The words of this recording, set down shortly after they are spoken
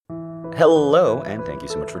Hello, and thank you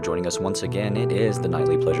so much for joining us once again. It is the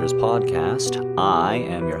Nightly Pleasures Podcast. I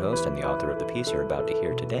am your host and the author of the piece you're about to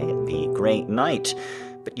hear today, The Grey Knight.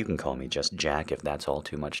 But you can call me just Jack if that's all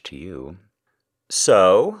too much to you.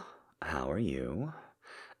 So, how are you?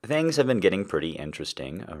 Things have been getting pretty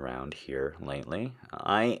interesting around here lately.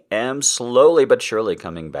 I am slowly but surely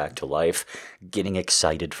coming back to life, getting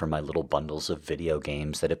excited for my little bundles of video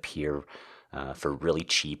games that appear for really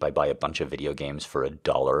cheap. I buy a bunch of video games for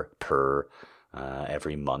 $1 per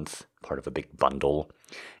every month, part of a big bundle.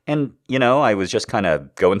 And, I was just kind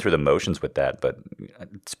of going through the motions with that, but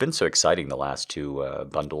it's been so exciting the last two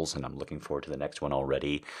bundles, and I'm looking forward to the next one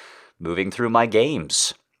already. Moving through my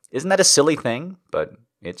games. Isn't that a silly thing? But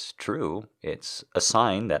it's true. It's a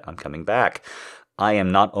sign that I'm coming back. I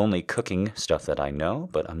am not only cooking stuff that I know,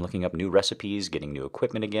 but I'm looking up new recipes, getting new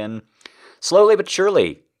equipment again. Slowly but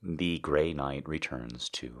surely, the Grey Knight returns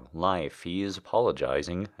to life. He is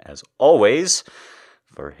apologizing, as always,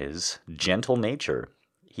 for his gentle nature.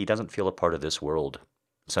 He doesn't feel a part of this world.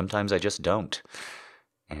 Sometimes I just don't.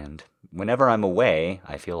 And whenever I'm away,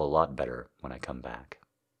 I feel a lot better when I come back.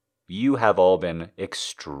 You have all been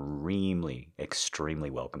extremely, extremely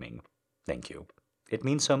welcoming. Thank you. It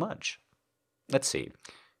means so much. Let's see.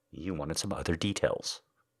 You wanted some other details.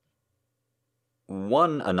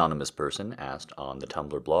 One anonymous person asked on the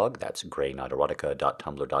Tumblr blog, that's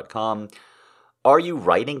greyknighterotica.tumblr.com, are you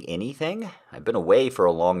writing anything? I've been away for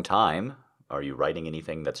a long time. Are you writing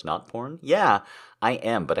anything that's not porn? Yeah, I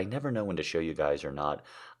am, but I never know when to show you guys or not.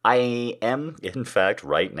 I am, in fact,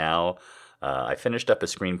 right now, I finished up a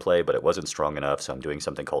screenplay, but it wasn't strong enough, so I'm doing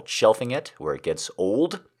something called shelving it, where it gets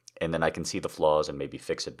old, and then I can see the flaws and maybe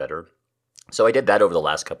fix it better. So I did that over the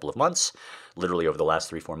last couple of months. Literally over the last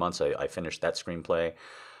 3-4 months, I finished that screenplay.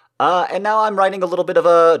 And now I'm writing a little bit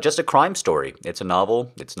of just a crime story. It's a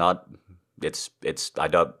novel. I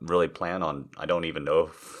don't really plan on, I don't even know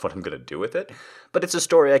what I'm going to do with it. But it's a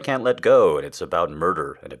story I can't let go, and it's about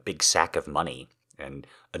murder and a big sack of money. And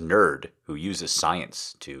a nerd who uses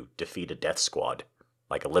science to defeat a death squad,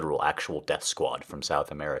 like a literal actual death squad from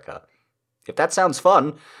South America. If that sounds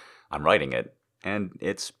fun, I'm writing it, and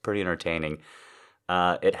it's pretty entertaining.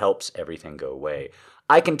 It helps everything go away.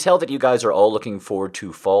 I can tell that you guys are all looking forward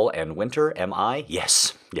to fall and winter, am I?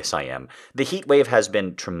 Yes, I am. The heat wave has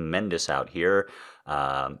been tremendous out here.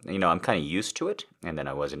 I'm kind of used to it, and then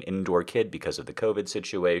I was an indoor kid because of the COVID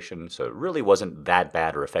situation, so it really wasn't that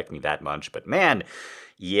bad or affect me that much, but man,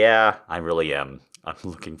 yeah, I really am. I'm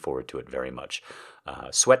looking forward to it very much.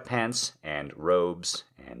 Sweatpants and robes,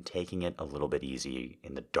 and taking it a little bit easy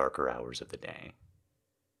in the darker hours of the day.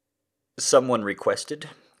 Someone requested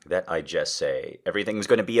that I just say, everything's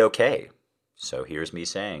going to be okay. So here's me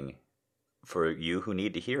saying, for you who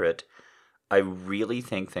need to hear it, I really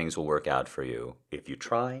think things will work out for you if you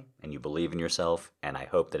try and you believe in yourself, and I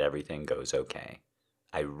hope that everything goes okay.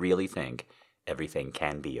 I really think everything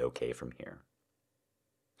can be okay from here.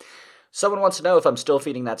 Someone wants to know if I'm still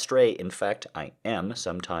feeding that stray. In fact, I am.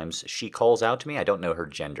 Sometimes she calls out to me. I don't know her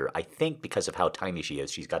gender. I think because of how tiny she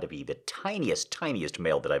is, she's got to be the tiniest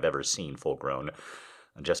male that I've ever seen full grown.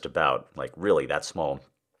 Just about, really that small.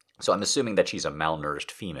 So I'm assuming that she's a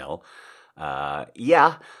malnourished female.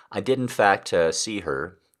 Yeah, I did in fact see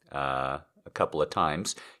her a couple of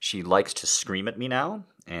times. She likes to scream at me now,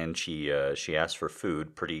 and she asks for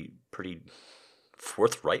food pretty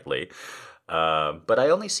forthrightly. But I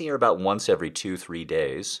only see her about once every 2-3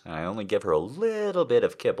 days, and I only give her a little bit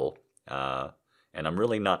of kibble. And I'm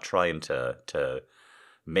really not trying to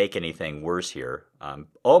make anything worse here. I'm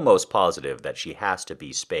almost positive that she has to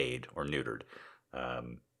be spayed or neutered.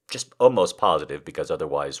 Just almost positive, because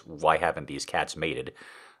otherwise, why haven't these cats mated?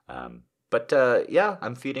 But yeah,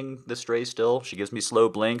 I'm feeding the stray still. She gives me slow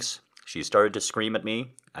blinks. She started to scream at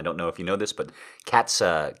me. I don't know if you know this, but cats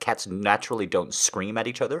naturally don't scream at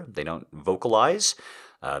each other. They don't vocalize.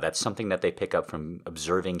 That's something that they pick up from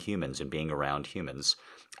observing humans and being around humans.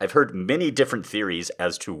 I've heard many different theories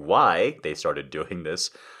as to why they started doing this.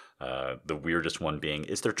 The weirdest one being,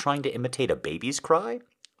 is they're trying to imitate a baby's cry?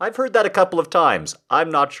 I've heard that a couple of times. I'm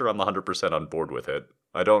not sure I'm 100% on board with it.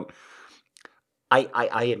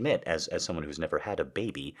 I admit, as someone who's never had a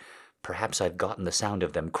baby, perhaps I've gotten the sound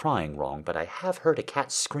of them crying wrong, but I have heard a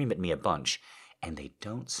cat scream at me a bunch, and they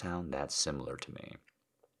don't sound that similar to me.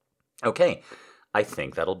 Okay, I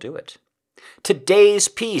think that'll do it. Today's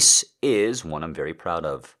piece is one I'm very proud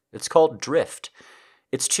of. It's called Drift.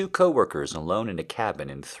 It's 2 coworkers alone in a cabin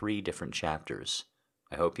in 3 different chapters.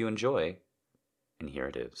 I hope you enjoy, and here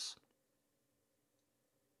it is.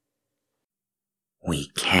 We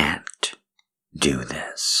can't do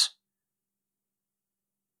this.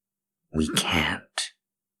 We can't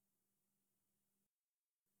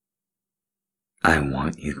I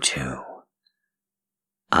want you to.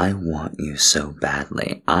 I want you so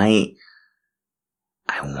badly. I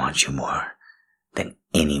want you more than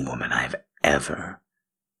any woman I've ever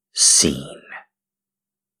seen.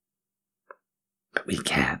 But we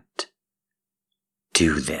can't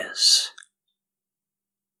do this.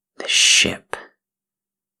 The ship.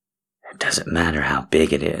 It doesn't matter how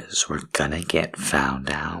big it is, we're gonna get found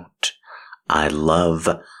out. I love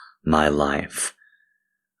my life.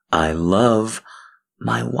 I love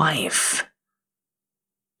my wife.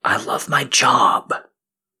 I love my job.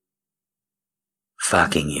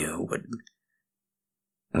 Fucking you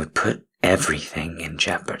would put everything in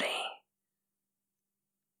jeopardy.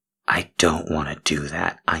 I don't want to do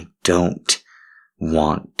that. I don't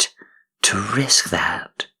want to risk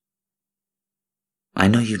that. I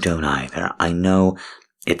know you don't either. I know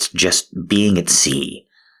it's just being at sea,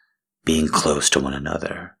 being close to one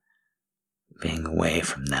another, being away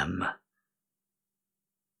from them.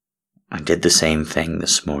 I did the same thing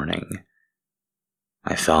this morning.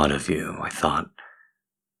 I thought of you. I thought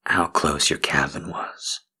how close your cabin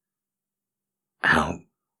was. How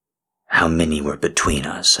many were between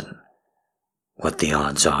us, and what the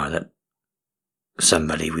odds are that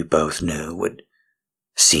somebody we both knew would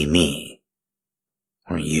see me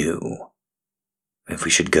or you if we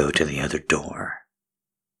should go to the other door.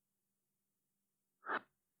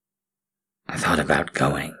 I thought about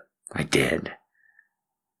going. I did.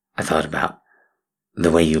 I thought about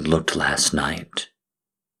the way you looked last night.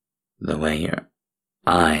 The way your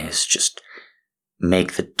eyes just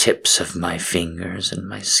make the tips of my fingers and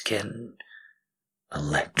my skin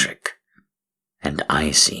electric and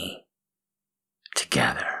icy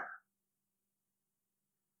together.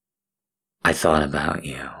 I thought about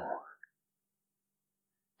you.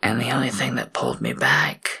 And the only thing that pulled me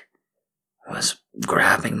back was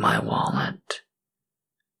grabbing my wallet,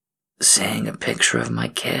 seeing a picture of my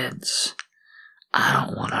kids. I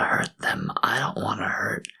don't want to hurt them. I don't want to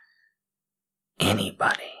hurt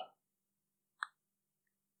anybody.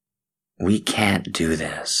 We can't do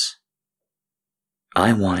this.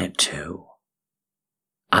 I want it to.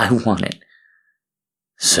 I want it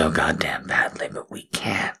so goddamn badly, but we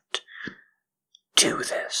can't do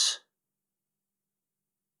this.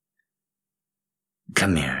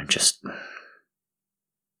 Come here, just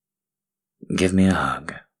give me a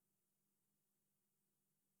hug.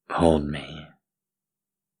 Hold me.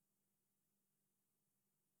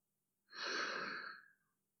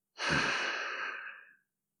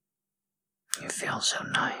 You feel so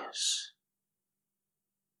nice.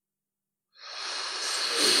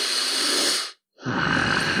 Your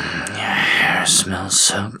hair smells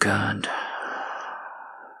so good.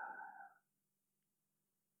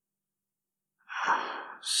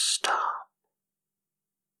 Stop.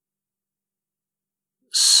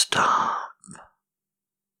 Stop.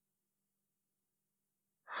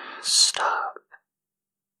 Stop.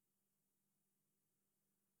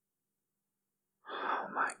 Oh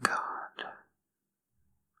my God.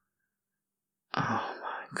 Oh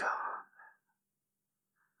my God.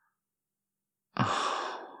 Oh.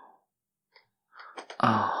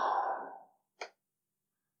 Oh.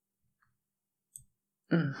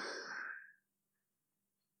 Mm.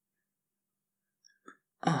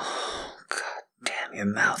 Oh, God damn, your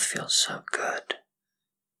mouth feels so good.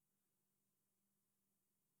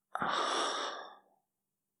 Oh.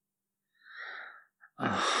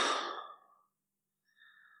 Oh.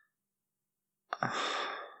 Oh.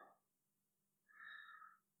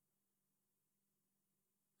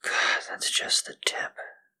 God, that's just the tip.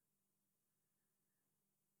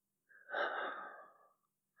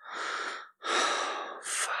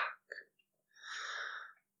 Fuck.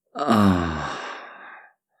 Oh.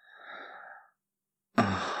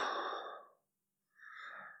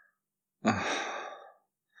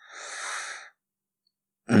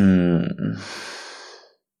 Mm.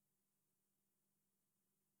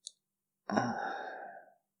 Oh.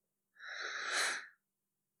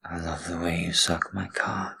 I love the way you suck my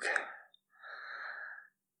cock.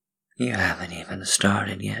 You haven't even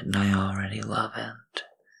started yet and I already love it.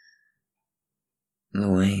 The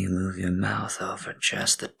way you move your mouth over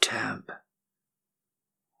just the tip.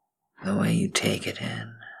 The way you take it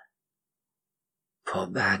in. Pull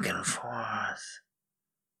back and forth.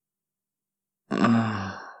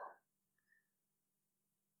 Oh.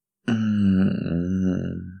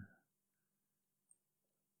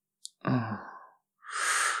 Oh.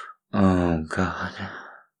 Oh, God.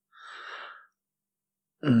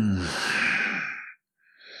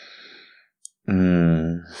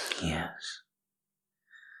 Yes.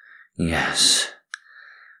 Yes.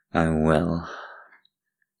 I will.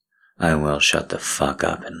 I will shut the fuck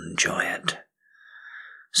up and enjoy it.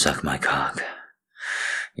 Suck my cock.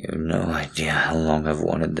 You have no idea how long I've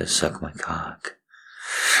wanted to suck my cock.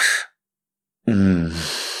 Mm.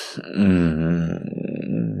 Mm.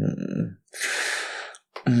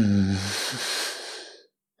 Mm.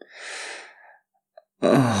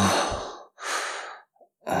 Oh.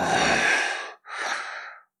 Oh.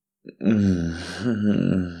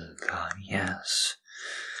 God, yes.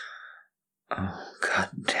 Oh, God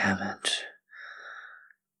damn it.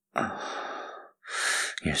 Oh.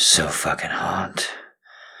 You're so fucking hot.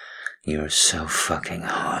 You're so fucking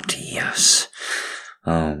hot, yes.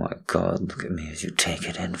 Oh my God, look at me as you take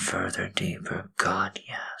it in further, deeper. God,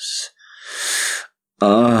 yes.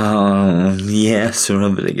 Oh, yes,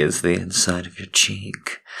 rub it against the inside of your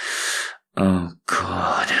cheek. Oh,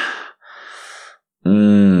 God.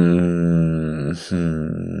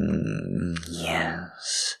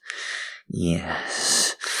 Yes.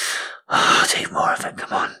 Yes. Oh, take more of it,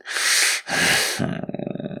 come on.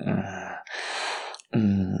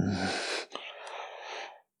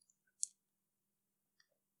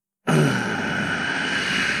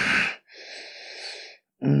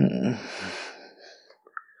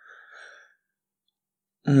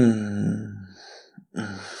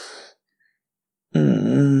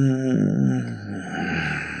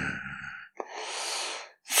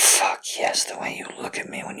 Fuck yes, the way you look at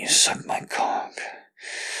me when you suck my cock.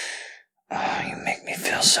 Oh, you make me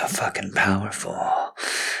feel so fucking powerful.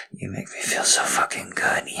 You make me feel so fucking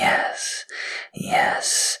good. Yes.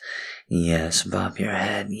 Yes. Yes, bob your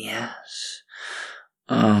head. Yes.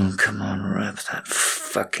 Oh, come on, wrap that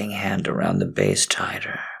fucking hand around the base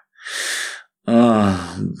tighter.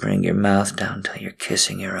 Oh, bring your mouth down till you're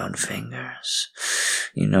kissing your own fingers.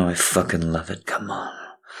 You know I fucking love it. Come on.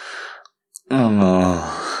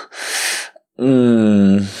 Oh.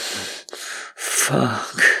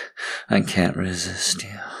 Fuck. I can't resist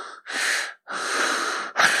you.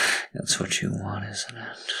 That's what you want, isn't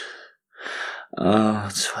it? Oh,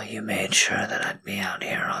 it's why you made sure that I'd be out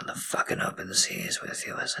here on the fucking open seas with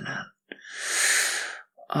you, isn't it?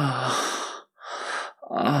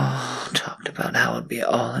 Oh, talked about how it'd be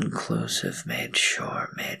all-inclusive, made sure.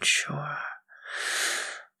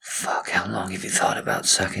 Fuck, how long have you thought about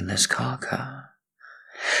sucking this cock, huh?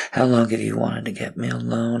 How long have you wanted to get me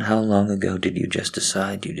alone? How long ago did you just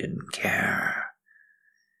decide you didn't care?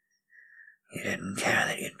 You didn't care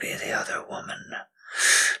that you'd be the other woman.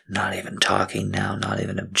 Not even talking now, not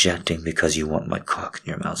even objecting because you want my cock in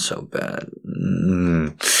your mouth so bad.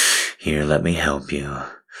 Here, let me help you.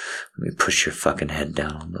 Let me push your fucking head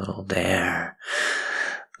down a little. There.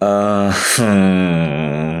 That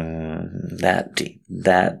deep.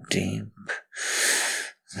 That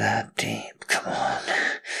deep. Come on.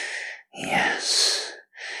 Yes.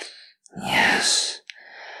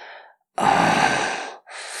 Oh.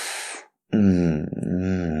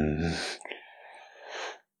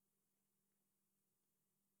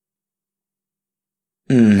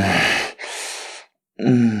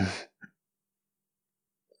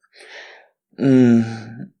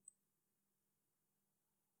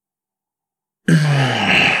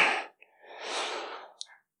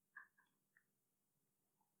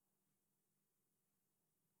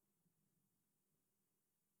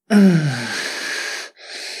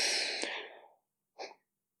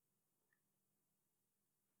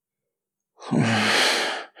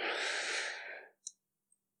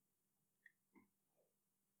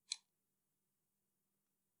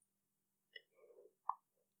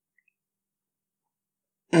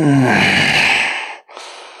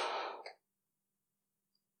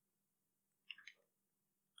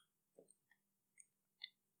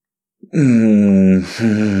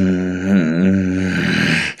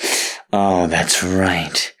 Oh, that's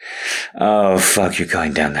right. Oh, fuck, you're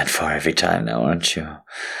going down that far every time now, aren't you?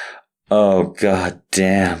 Oh, god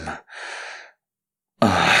damn.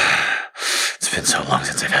 Oh, it's been so long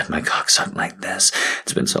since I've had my cock sucked like this.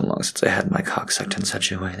 It's been so long since I had my cock sucked in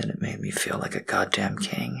such a way that it made me feel like a goddamn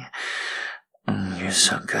king. You're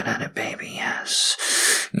so good at it, baby, yes.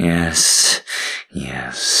 There,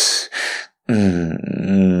 yes.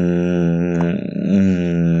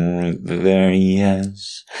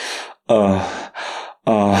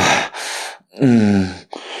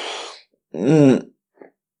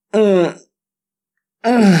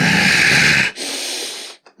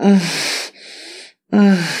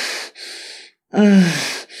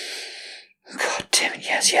 God damn it,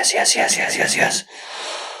 yes.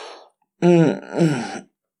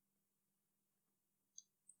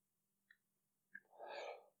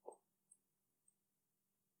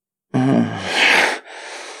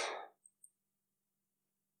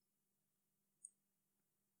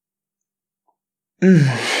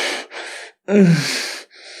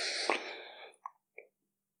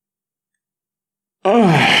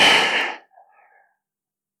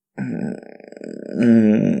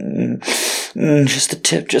 Just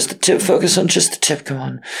the tip. Focus on just the tip. Come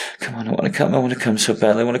on. I want to come so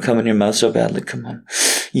badly. I want to come in your mouth so badly. Come on.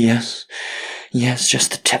 Yes,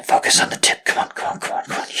 just the tip. Focus on the tip. Come on.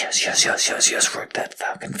 Yes. Work that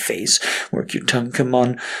fucking face. Work your tongue. Come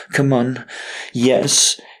on.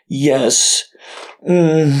 Yes.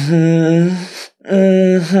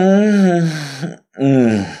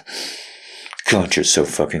 God, you're so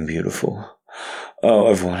fucking beautiful. Oh,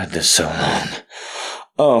 I've wanted this so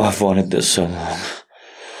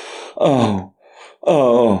long.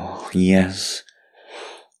 Oh, yes.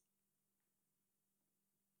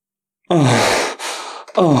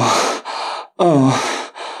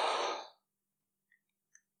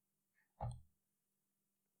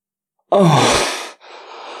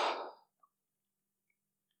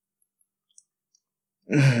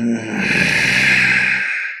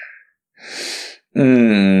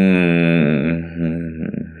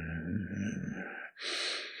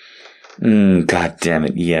 God damn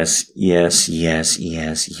it. Yes.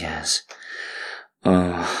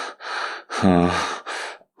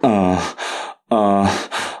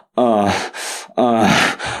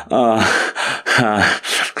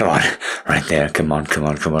 Come on. Right there. Come on.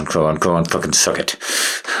 Fucking suck it.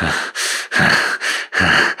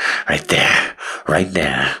 Right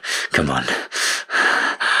there. Come on.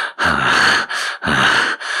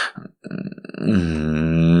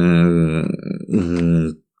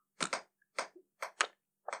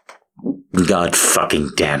 God fucking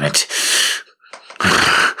damn it.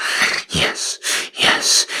 Yes.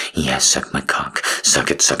 Suck my cock. Suck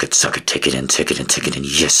it. Take it in.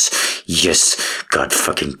 Yes. God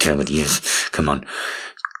fucking damn it. Yes. Come on.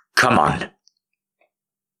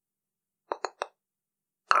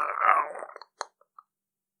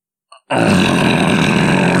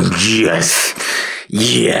 Yes.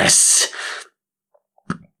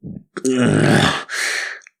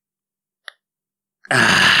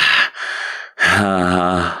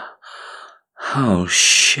 Oh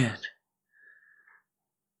shit.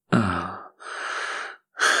 Oh.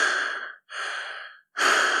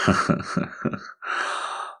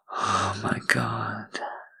 Oh my god.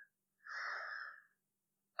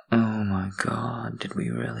 Oh my god, did we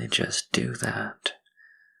really just do that?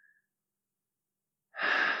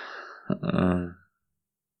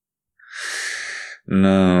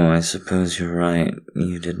 No, I suppose you're right.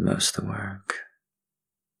 You did most of the work.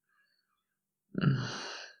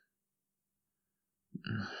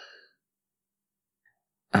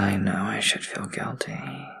 I know I should feel guilty.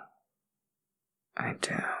 I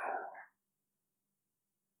do.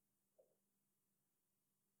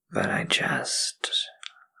 But I just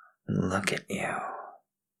look at you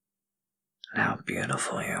and how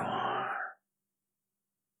beautiful you are,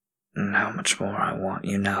 and how much more I want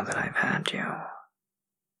you now that I've had you,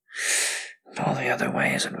 and all the other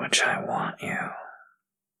ways in which I want you.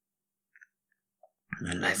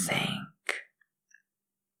 And I think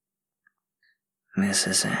this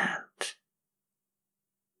is it.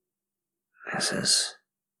 This is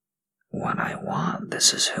what I want.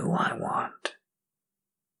 This is who I want.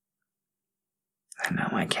 I know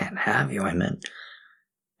I can't have you. I meant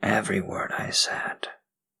every word I said.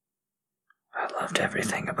 I loved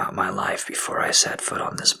everything about my life before I set foot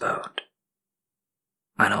on this boat.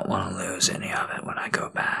 I don't want to lose any of it when I go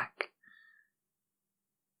back.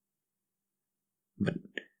 But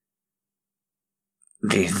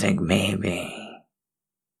do you think maybe,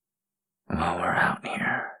 while we're out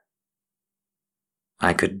here,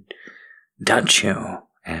 I could touch you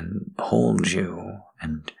and hold you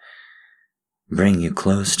and bring you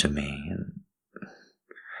close to me, and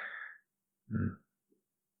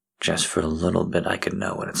just for a little bit I could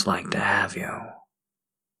know what it's like to have you,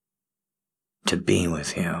 to be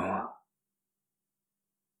with you.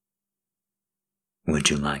 Would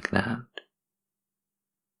you like that?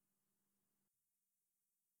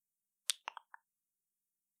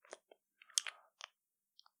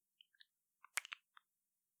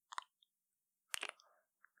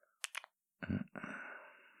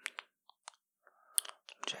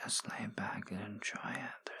 Just lay back and enjoy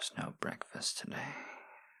it. There's no breakfast today.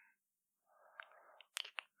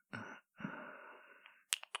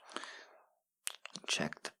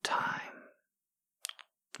 Check the time.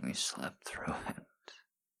 We slept through it.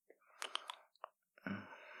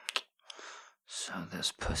 So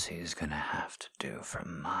this pussy is gonna have to do for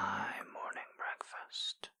my morning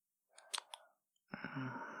breakfast.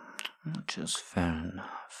 Which is fair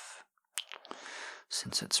enough,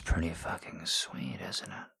 since it's pretty fucking sweet, isn't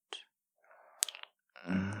it?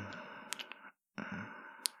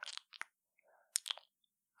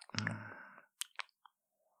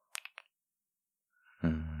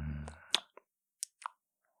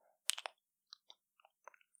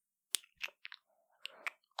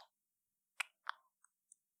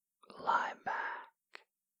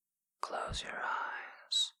 close your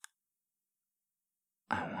eyes.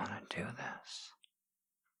 I want to do this.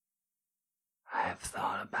 I have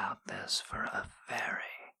thought about this for a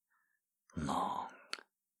very long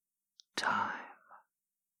time.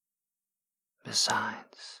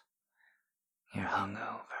 Besides, you're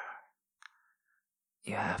hungover.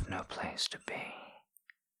 You have no place to be.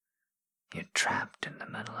 You're trapped in the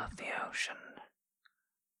middle of the ocean.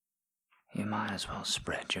 You might as well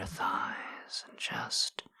spread your thighs and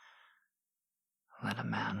just let a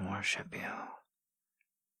man worship you.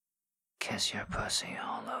 Kiss your pussy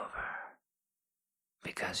all over.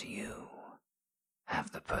 Because you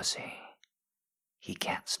have the pussy he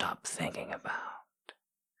can't stop thinking about.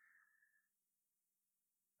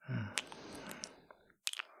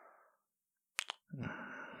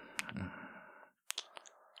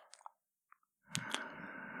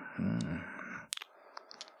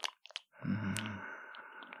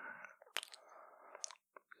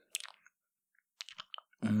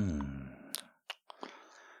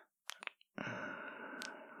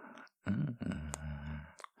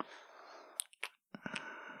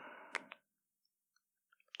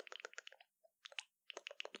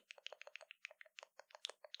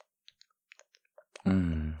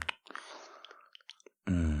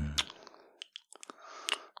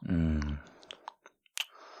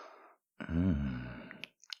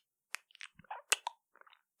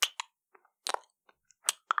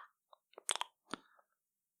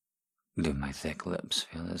 Do my thick lips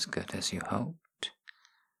feel as good as you hoped?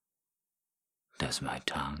 Does my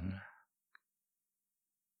tongue?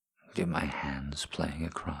 Do my hands play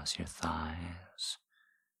across your thighs?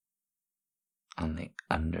 On the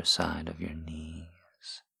underside of your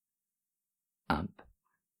knees? Up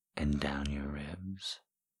and down your ribs?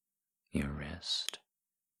 Your wrist?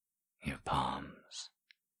 Your palms?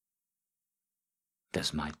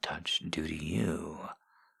 Does my touch do to you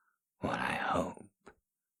what I hope?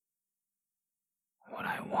 What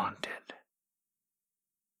I wanted?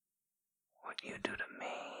 What you do to me?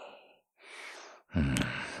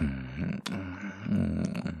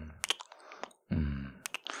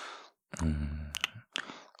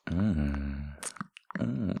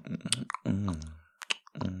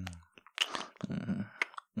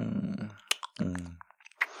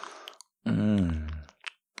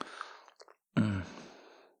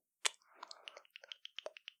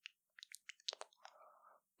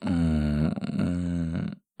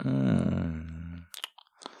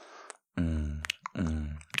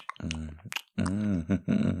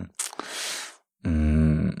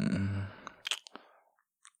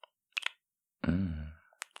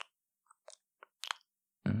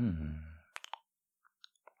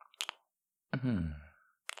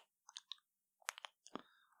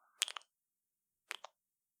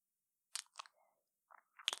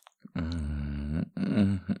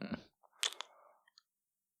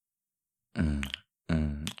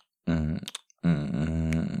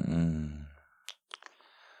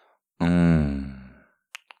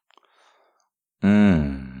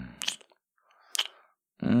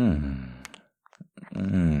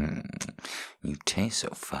 You taste so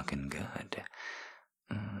fucking good.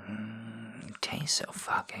 You taste so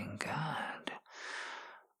fucking good.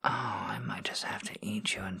 Oh, I might just have to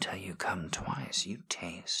eat you until you come twice. You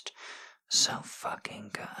taste so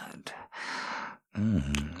fucking good.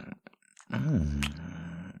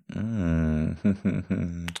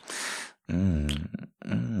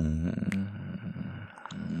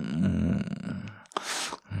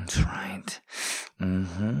 That's right.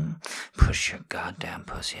 Push your goddamn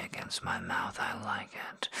pussy against my mouth. I like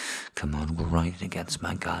it. Come on, right against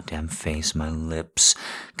my goddamn face, my lips.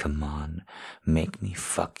 Come on, make me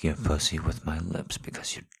fuck your pussy with my lips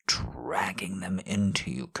because you're dragging them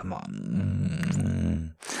into you. Come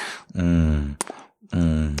on.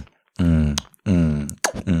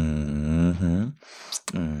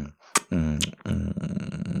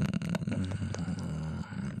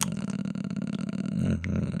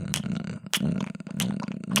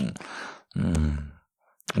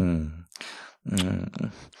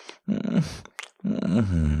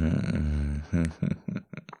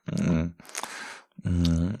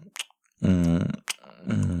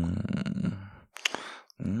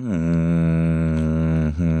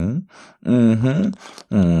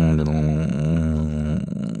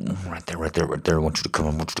 Right there. I want you to come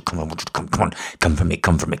on. Come on. Come for me.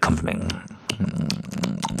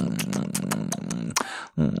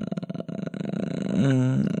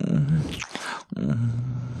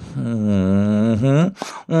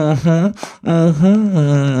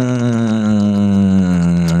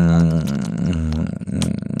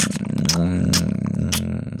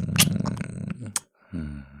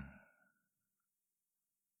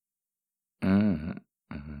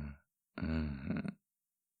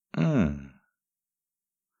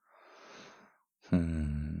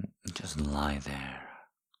 lie there.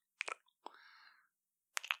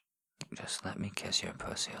 Just let me kiss your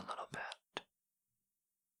pussy a little bit.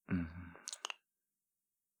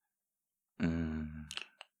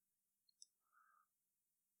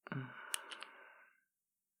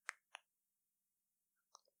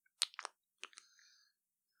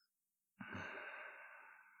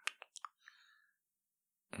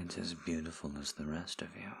 It's as beautiful as the rest of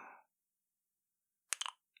you.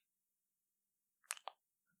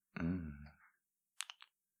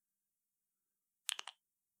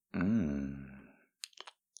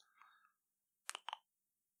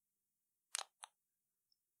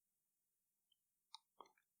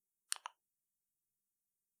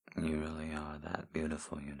 You really are that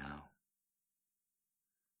beautiful, you know.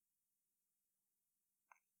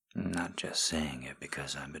 I'm not just saying it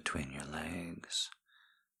because I'm between your legs.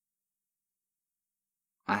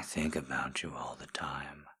 I think about you all the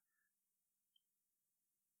time.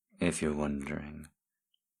 If you're wondering,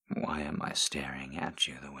 why am I staring at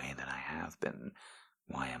you the way that I have been?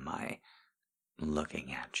 Why am I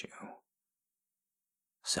looking at you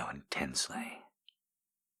so intensely?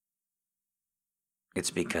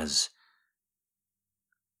 It's because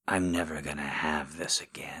I'm never gonna have this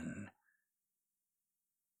again.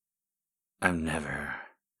 I'm never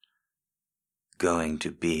going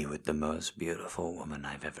to be with the most beautiful woman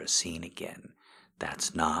I've ever seen again.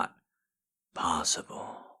 That's not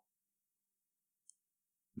possible.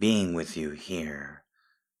 Being with you here,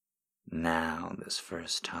 now, this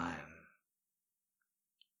first time,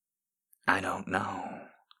 I don't know.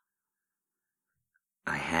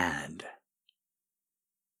 I had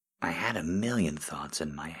a million thoughts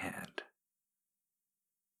in my head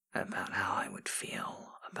about how I would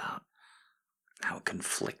feel, about how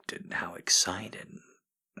conflicted, how excited,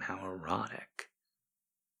 how erotic.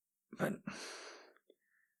 But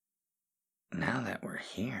now that we're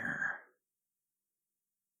here,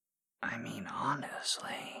 I mean,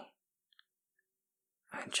 honestly,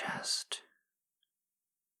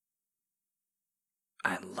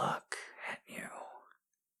 I look at you,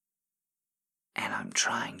 and I'm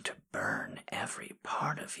trying to burn every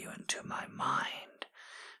part of you into my mind.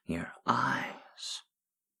 Your eyes,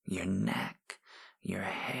 your neck, your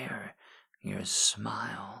hair, your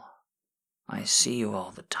smile. I see you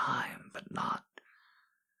all the time, but not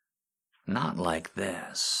like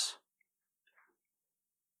this.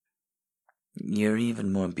 You're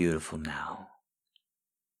even more beautiful now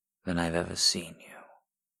than I've ever seen you.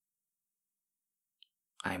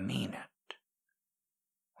 I mean it.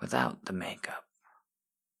 Without the makeup.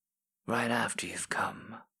 Right after you've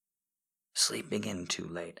come. Sleeping in too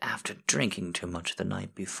late. After drinking too much the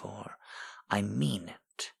night before. I mean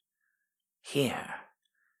it. Here.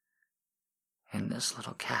 In this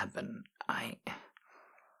little cabin.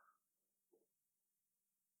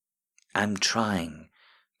 I'm trying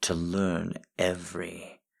to learn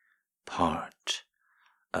every part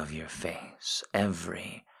of your face.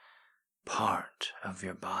 Every part of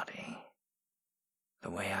your body. The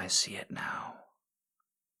way I see it now.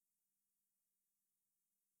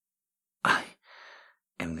 I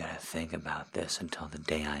am going to think about this until the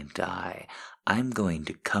day I die. I'm going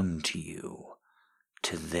to come to you,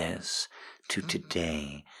 to this, to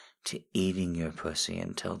today, to eating your pussy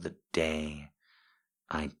until the day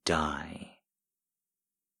I die.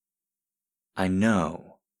 I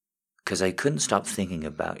know, 'cause I couldn't stop thinking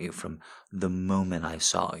about you from the moment I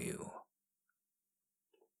saw you.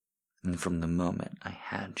 And from the moment I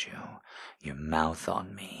had you, your mouth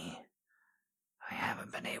on me, I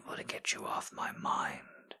haven't been able to get you off my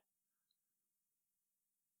mind.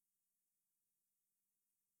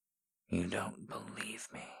 You don't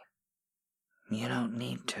believe me. You don't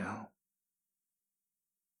need to.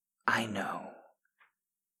 I know.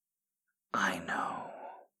 I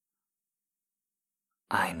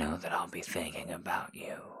know that I'll be thinking about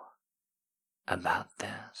you, about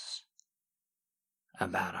this,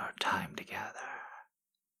 about our time together,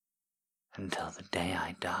 until the day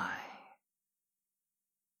I die.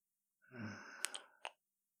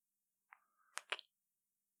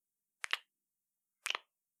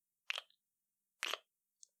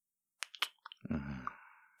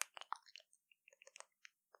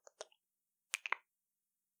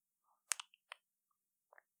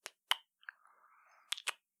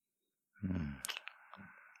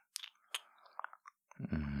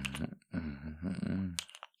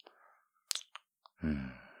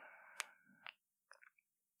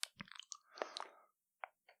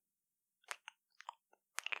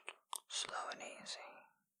 Slow and easy.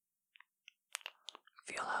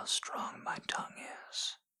 Feel how strong my tongue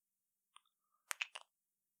is.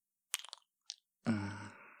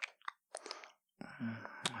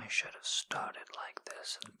 I should have started like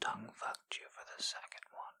this and tongue fucked you for the second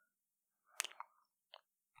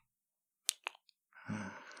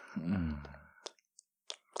one.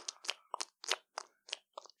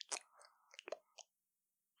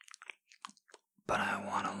 But I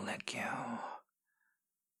want to lick you,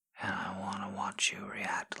 and I want to watch you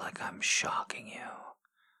react like I'm shocking you,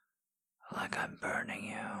 like I'm burning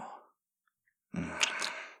you.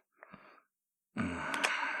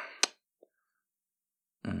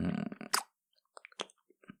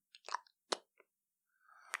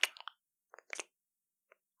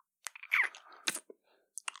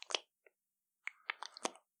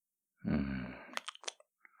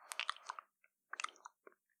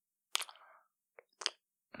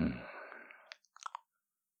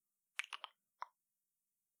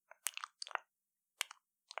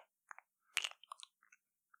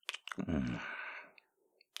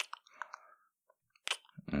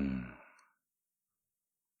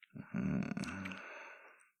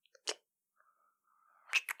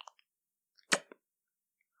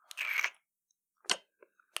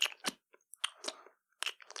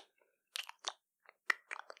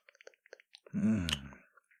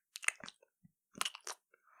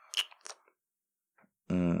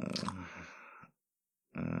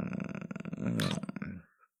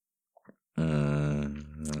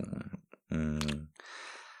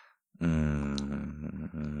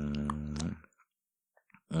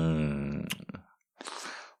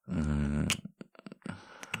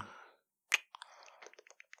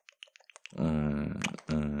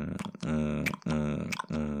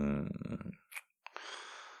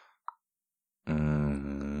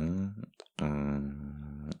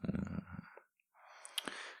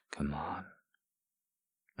 Come on,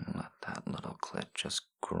 and let that little clit just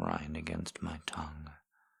grind against my tongue.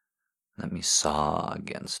 Let me saw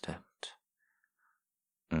against it.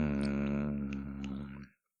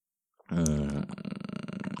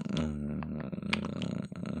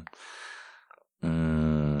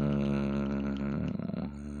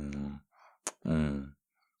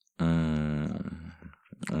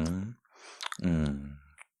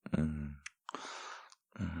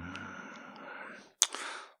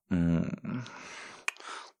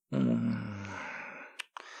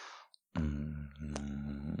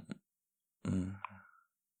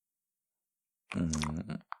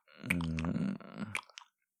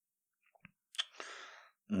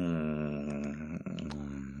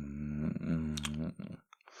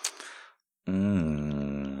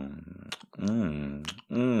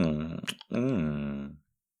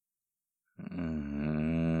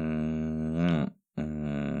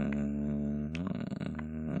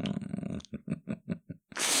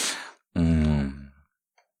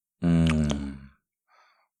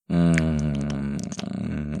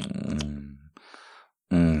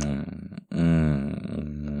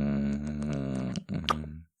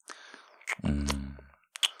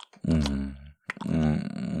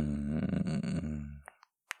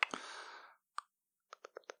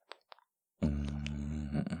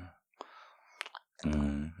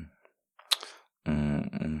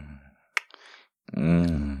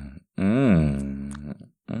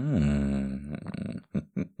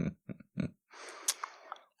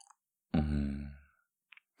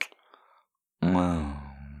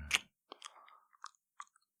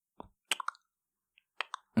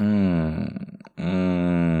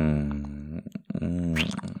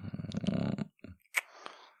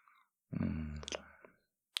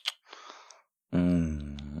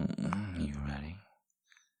 You ready?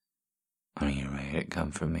 Are you ready to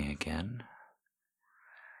come for me again?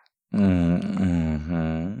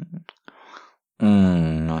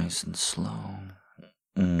 Nice and slow.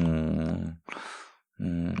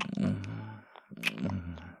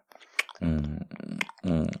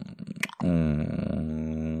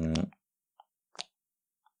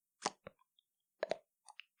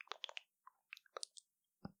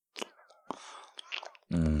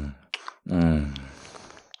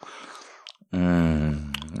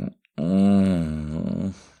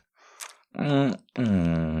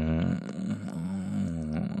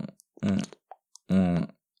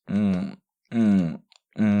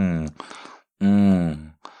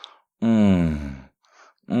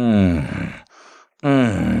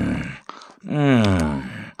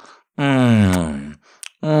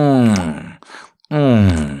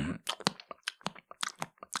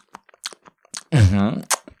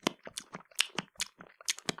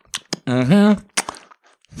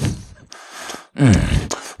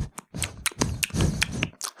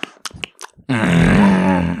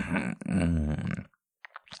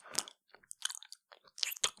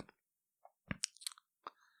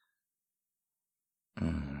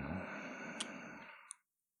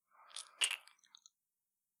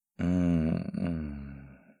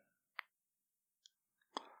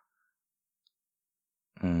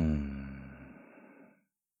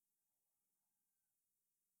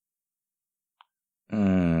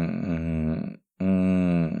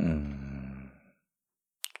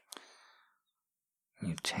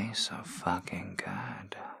 You taste so fucking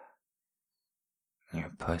good.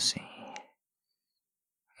 Your pussy.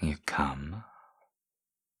 You cum.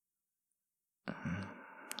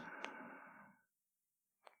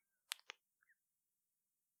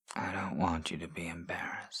 I don't want you to be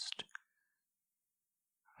embarrassed,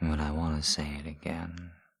 but I want to say it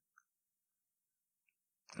again.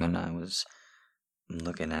 When I was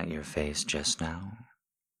looking at your face just now,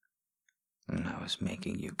 and I was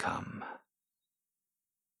making you come,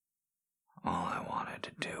 all I wanted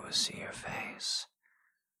to do was see your face.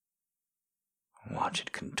 Watch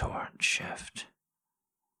it contort and shift.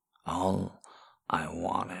 All I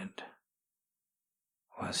wanted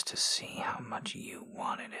was to see how much you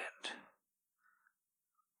wanted it.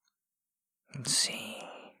 And see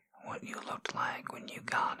what you looked like when you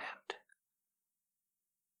got it.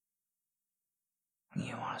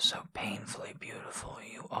 You are so painfully beautiful.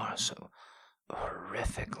 You are so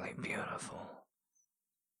horrifically beautiful.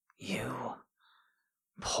 You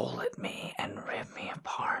pull at me and rip me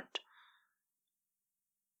apart.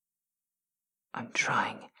 I'm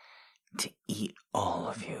trying to eat all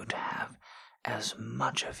of you, to have as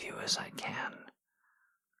much of you as I can.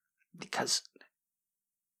 Because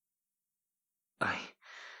I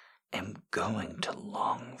am going to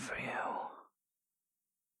long for you.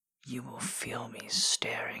 You will feel me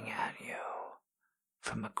staring at you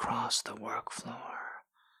from across the work floor.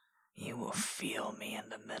 You will feel me in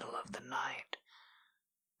the middle of the night,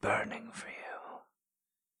 burning for you.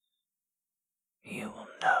 You will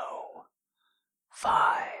know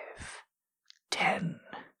 5, 10,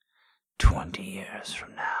 20 years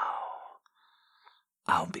from now,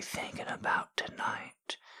 I'll be thinking about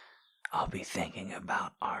tonight. I'll be thinking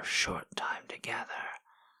about our short time together.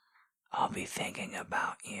 I'll be thinking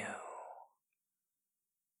about you.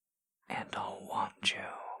 And I'll want you.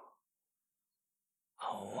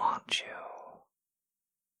 I'll want you.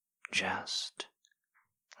 Just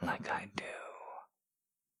like I do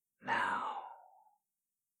now.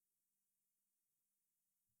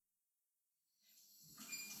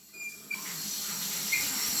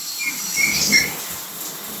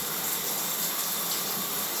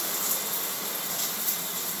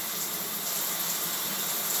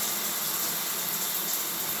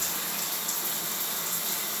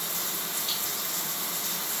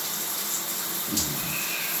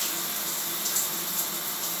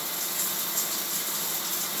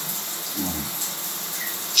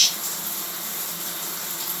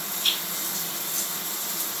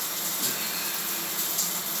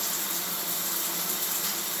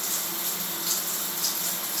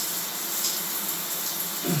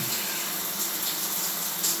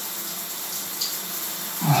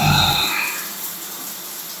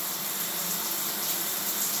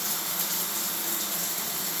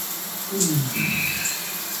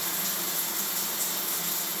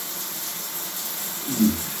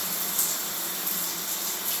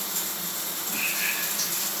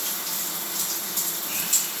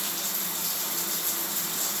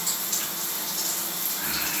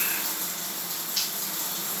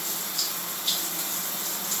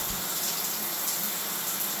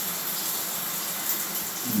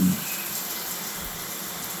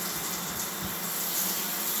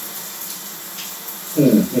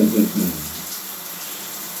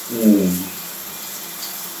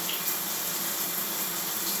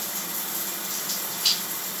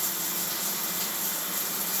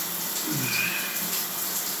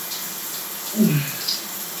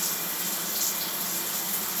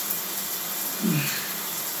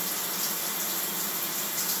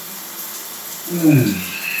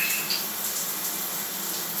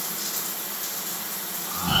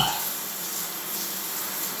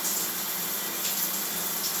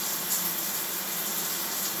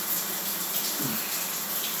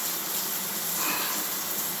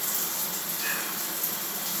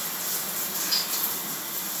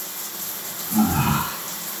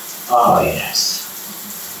 Oh, yes.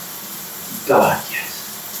 God, yes.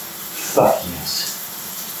 Fuck, yes.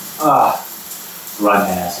 Run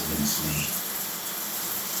ass against me.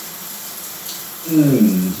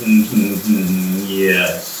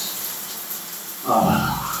 Yes.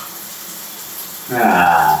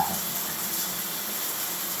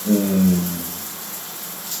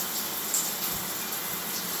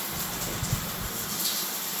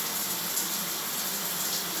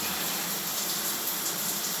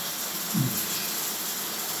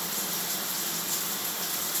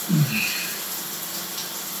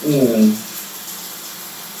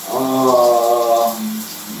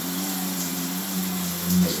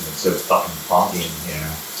 It's so fucking foggy in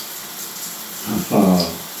here.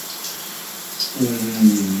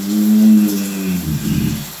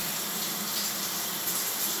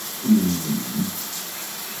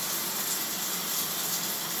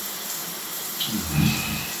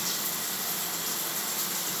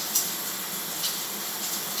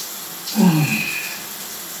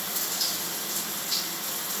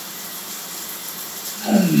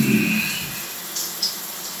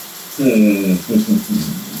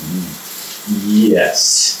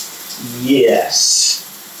 Yes. Yes.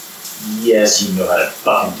 Yes, you know how to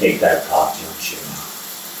fucking take that cock, don't you?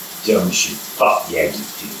 Don't you? Fuck yeah, you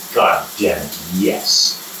do. God damn it.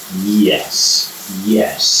 Yes. Yes.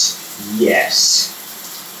 Yes. Yes.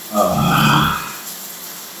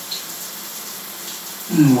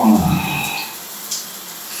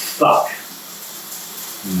 Fuck.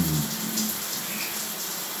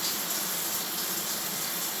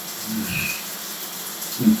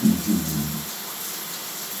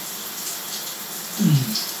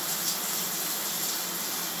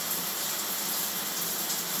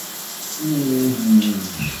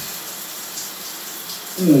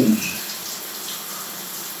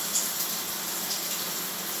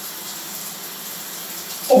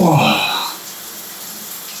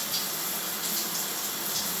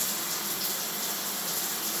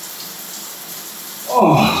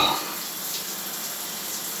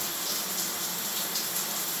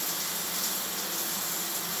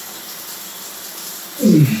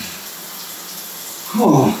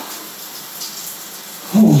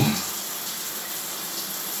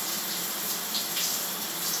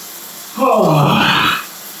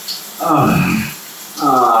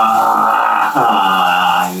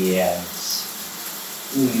 Yes.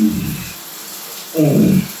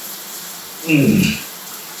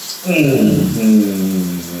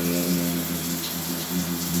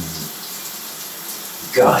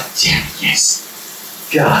 God damn it, yes.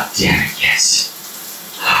 God damn it, yes.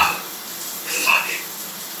 Oh, fuck.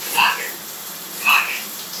 Fuck. Fuck.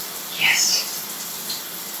 Yes.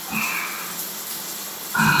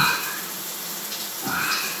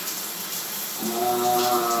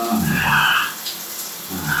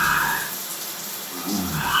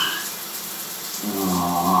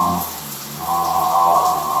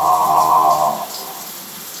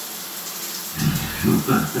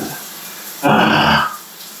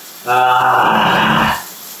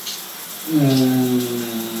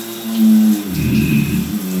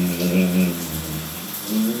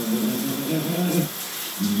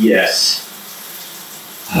 Yes.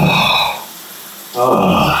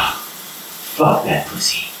 Fuck that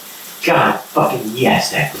pussy. God fucking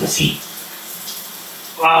yes, that pussy.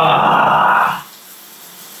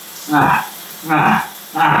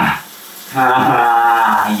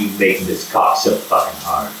 You make this cock so fucking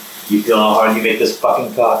hard. You feel how hard you make this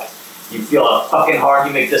fucking cock? You feel how fucking hard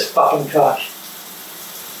you make this fucking cock?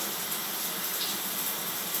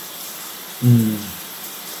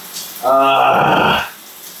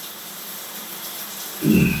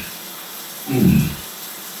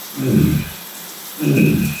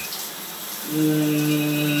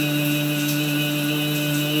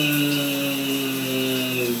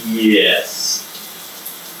 Yes.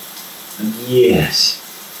 Yes.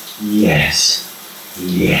 Yes.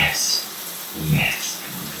 Yes. Yes.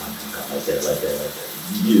 Come on. Right there.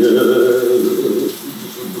 Yes.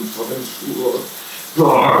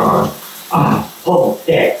 Hold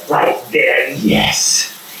it right there. Yes.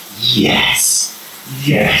 Yes.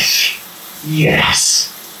 Yes. Yes.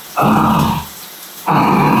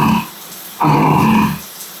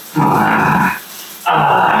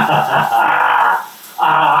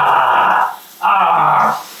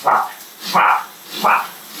 Fuck.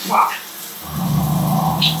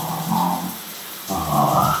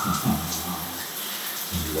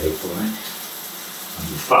 Are you ready for it? Are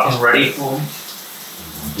you fucking ready for it? You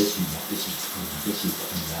want this, you want this, you fucking want this, you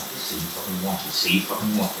fucking want this, you fucking want this, you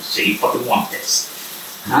fucking want this, you fucking want this.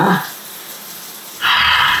 Huh?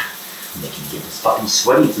 Making me get this fucking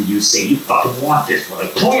sweaty for you, say you fucking want this, well,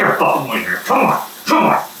 like, pull your fucking winner. Come on. This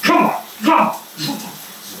is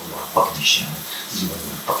why you want to fuck in the shower. This is why you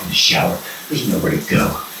want to fuck in the shower. There's nowhere to go.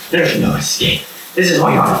 There's no escape. This is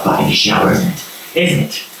why you want to fuck in the shower, isn't it? Isn't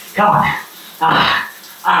it? Come on.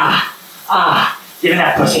 Give me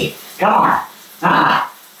that pussy. Come on.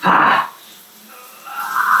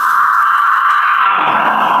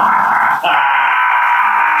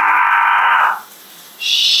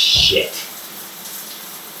 Shit.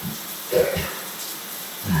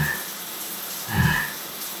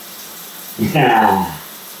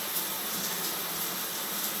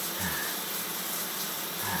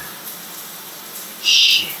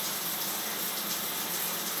 Shit.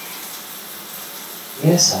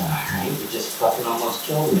 Yes, alright. You just fucking almost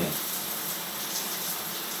killed me.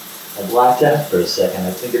 I blacked out for a second.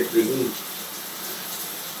 I think it's the heat.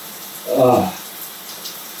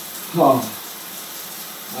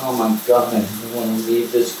 Oh my god, I want to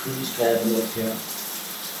leave this cruise cabin with you.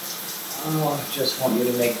 Oh, I just want you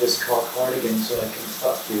to make this cock hard again so I can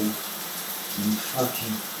fuck you. And fuck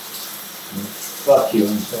you. Fuck you,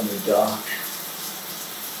 I'm sorry, Doc.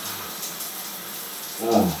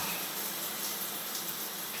 Oh.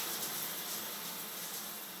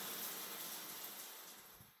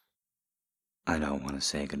 I don't want to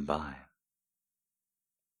say goodbye.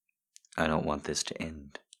 I don't want this to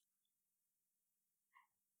end.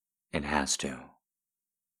 It has to.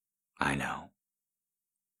 I know.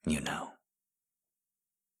 You know.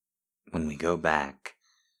 When we go back,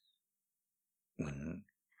 when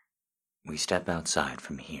we step outside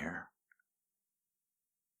from here,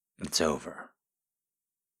 it's over.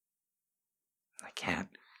 I can't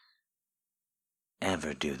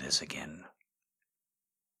ever do this again.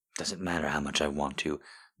 Doesn't matter how much I want to.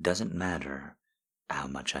 Doesn't matter how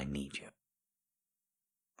much I need you.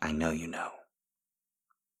 I know you know.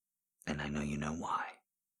 And I know you know why.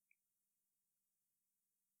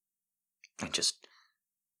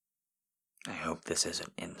 I hope this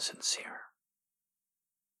isn't insincere.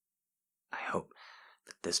 I hope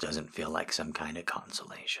that this doesn't feel like some kind of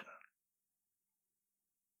consolation.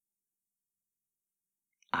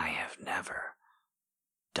 I have never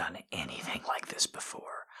done anything like this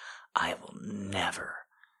before. I will never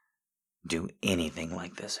do anything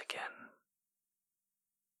like this again.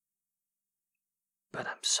 But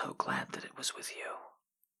I'm so glad that it was with you.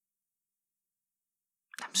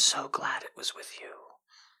 I'm so glad it was with you.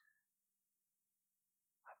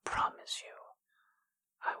 I promise you,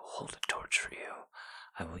 I will hold a torch for you.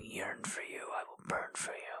 I will yearn for you. I will burn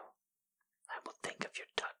for you. I will think of your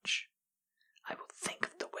touch. I will think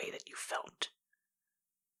of the way that you felt.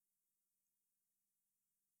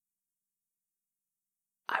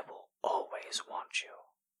 I will always want you.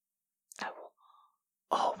 I will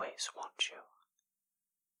always want you.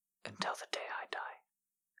 Until the day I die.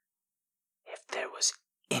 If there was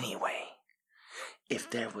any way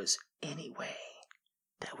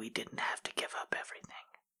that we didn't have to give up everything,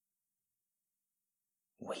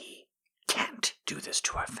 we can't do this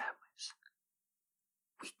to our families.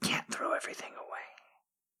 We can't throw everything away.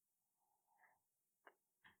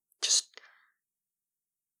 Just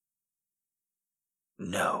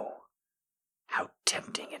know how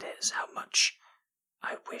tempting it is, how much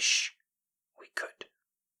I wish we could.